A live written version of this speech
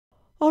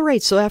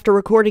Alright, so after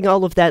recording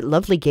all of that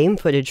lovely game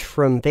footage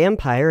from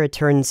Vampyr, it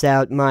turns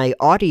out my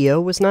audio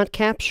was not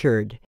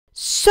captured.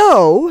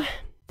 So,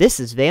 this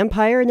is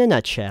Vampyr in a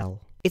nutshell.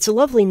 It's a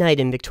lovely night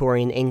in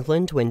Victorian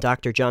England when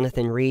Dr.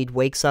 Jonathan Reed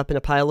wakes up in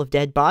a pile of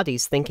dead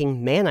bodies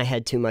thinking, man, I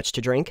had too much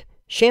to drink.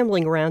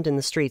 Shambling around in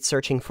the streets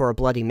searching for a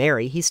Bloody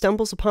Mary, he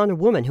stumbles upon a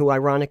woman who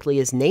ironically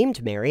is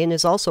named Mary and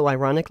is also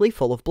ironically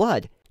full of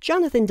blood.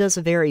 Jonathan does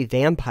a very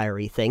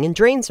vampire-y thing and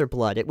drains her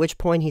blood, at which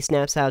point he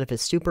snaps out of his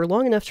stupor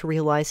long enough to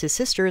realize his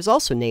sister is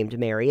also named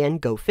Mary,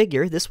 and go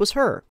figure, this was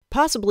her.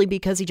 Possibly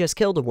because he just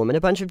killed a woman, a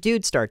bunch of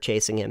dudes start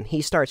chasing him.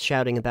 He starts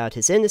shouting about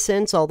his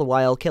innocence, all the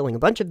while killing a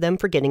bunch of them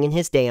for getting in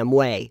his damn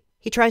way.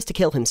 He tries to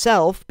kill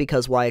himself,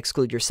 because why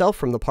exclude yourself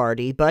from the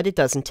party, but it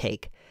doesn't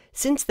take.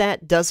 Since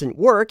that doesn't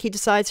work, he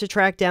decides to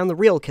track down the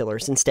real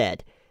killers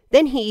instead.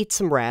 Then he eats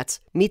some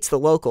rats, meets the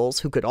locals,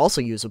 who could also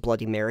use a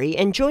Bloody Mary,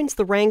 and joins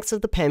the ranks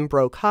of the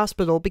Pembroke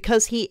Hospital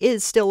because he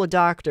is still a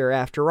doctor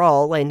after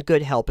all, and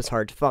good help is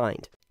hard to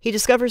find. He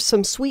discovers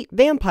some sweet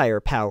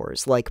vampire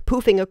powers, like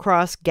poofing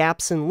across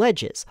gaps and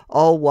ledges,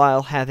 all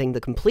while having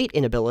the complete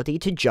inability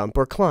to jump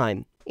or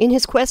climb. In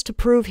his quest to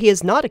prove he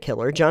is not a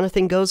killer,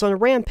 Jonathan goes on a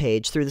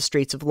rampage through the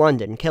streets of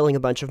London, killing a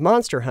bunch of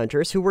monster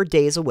hunters who were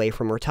days away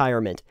from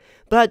retirement.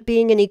 But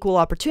being an equal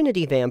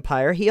opportunity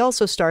vampire, he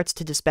also starts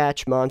to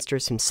dispatch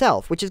monsters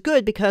himself, which is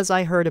good because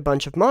I heard a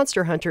bunch of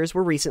monster hunters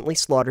were recently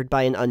slaughtered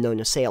by an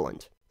unknown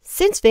assailant.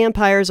 Since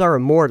vampires are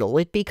immortal,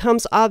 it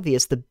becomes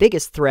obvious the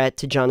biggest threat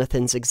to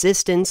Jonathan's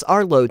existence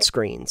are load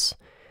screens,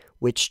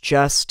 which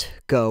just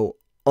go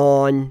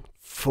on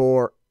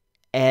forever.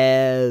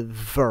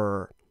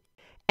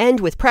 And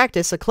with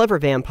practice, a clever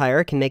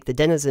vampire can make the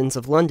denizens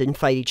of London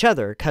fight each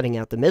other, cutting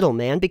out the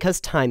middleman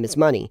because time is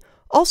money.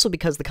 Also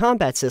because the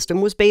combat system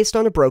was based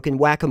on a broken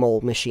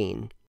whack-a-mole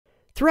machine.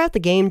 Throughout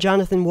the game,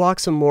 Jonathan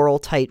walks a moral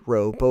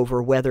tightrope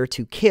over whether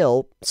to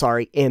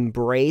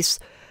embrace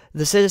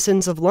the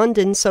citizens of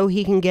London so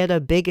he can get a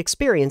big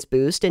experience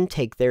boost and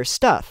take their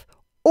stuff,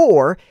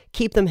 or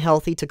keep them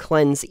healthy to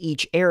cleanse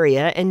each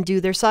area and do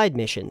their side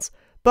missions.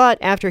 But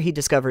after he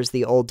discovers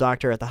the old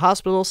doctor at the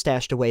hospital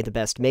stashed away the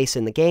best mace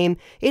in the game,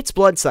 it's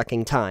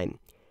blood-sucking time.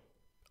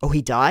 Oh,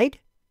 he died?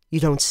 You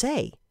don't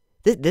say.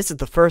 This is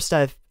the first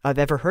I've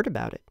ever heard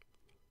about it.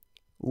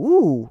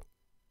 Ooh.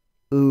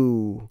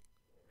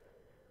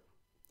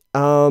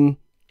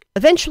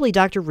 Eventually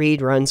Dr.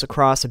 Reed runs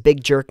across a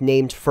big jerk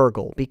named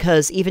Fergal,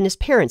 because even his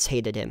parents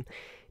hated him.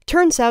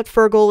 Turns out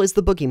Fergal is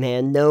the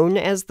boogeyman known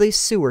as the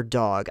Sewer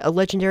Dog, a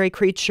legendary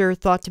creature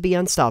thought to be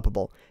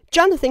unstoppable.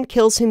 Jonathan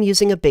kills him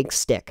using a big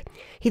stick.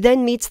 He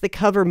then meets the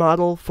cover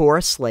model for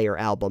a Slayer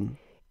album.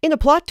 In a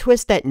plot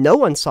twist that no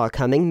one saw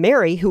coming,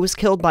 Mary, who was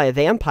killed by a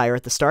vampire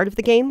at the start of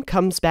the game,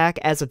 comes back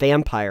as a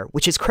vampire,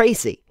 which is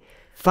crazy.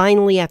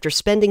 Finally, after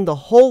spending the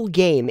whole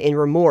game in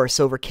remorse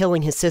over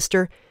killing his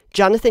sister,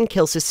 Jonathan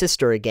kills his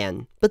sister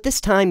again, but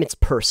this time it's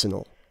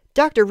personal.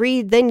 Dr.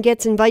 Reed then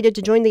gets invited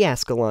to join the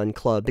Ascalon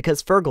Club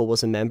because Fergal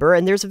was a member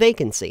and there's a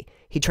vacancy.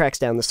 He tracks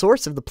down the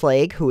source of the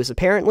plague, who is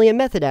apparently a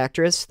method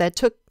actress that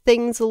took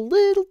things a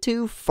little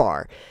too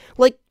far.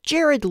 Like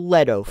Jared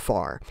Leto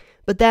far.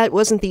 But that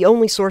wasn't the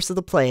only source of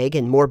the plague,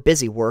 and more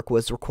busy work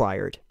was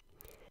required.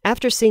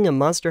 After seeing a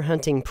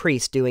monster-hunting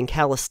priest doing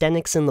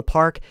calisthenics in the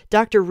park,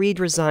 Dr. Reed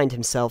resigned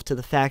himself to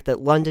the fact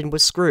that London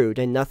was screwed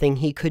and nothing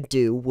he could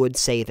do would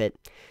save it.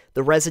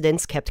 The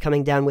residents kept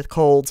coming down with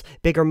colds,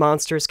 bigger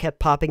monsters kept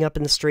popping up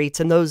in the streets,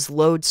 and those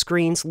load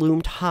screens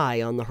loomed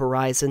high on the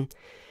horizon.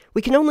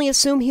 We can only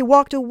assume he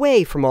walked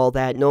away from all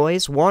that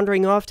noise,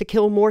 wandering off to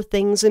kill more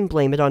things and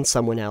blame it on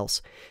someone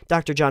else.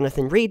 Dr.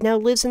 Jonathan Reed now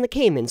lives in the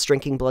Caymans,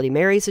 drinking Bloody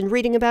Marys and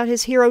reading about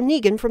his hero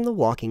Negan from The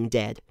Walking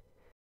Dead.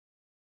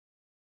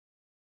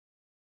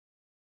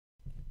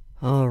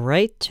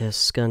 Alright,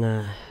 just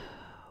gonna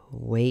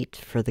wait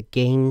for the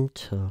game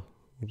to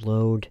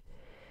load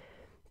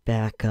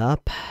back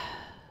up.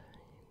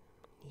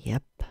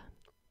 Yep.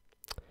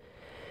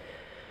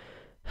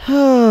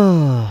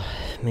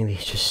 Maybe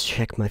just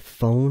check my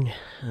phone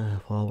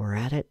while we're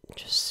at it.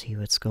 Just see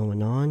what's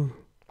going on.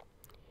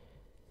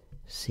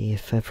 See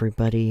if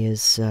everybody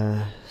is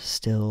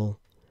still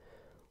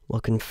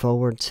looking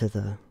forward to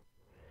the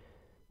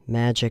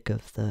magic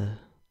of the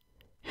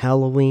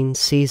Halloween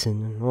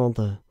season and all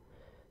the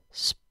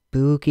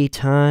spooky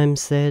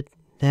times that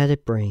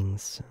it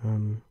brings.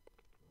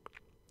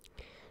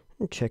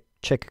 Check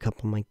a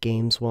couple of my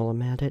games while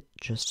I'm at it.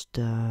 Just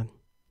yep,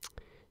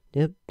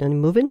 any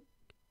moving?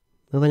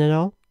 Moving at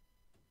all?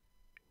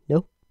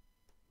 No?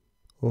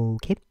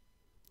 Okay.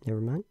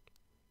 Never mind.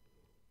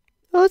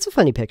 Oh, that's a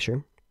funny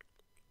picture.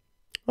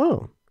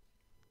 Oh.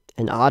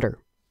 An otter.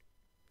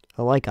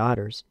 I like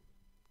otters.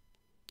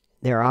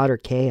 They're otter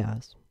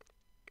chaos.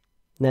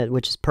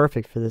 Which is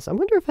perfect for this. I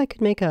wonder if I could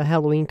make a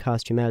Halloween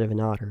costume out of an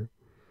otter.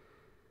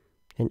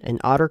 An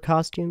otter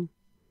costume?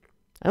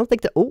 I don't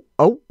think that...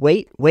 Oh,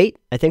 wait.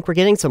 I think we're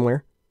getting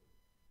somewhere.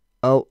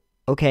 Oh,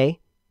 okay.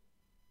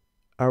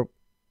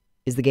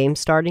 Is the game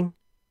starting?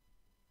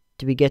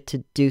 Do we get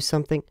to do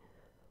something?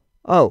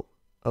 Oh.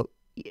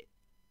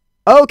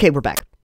 Okay, we're back.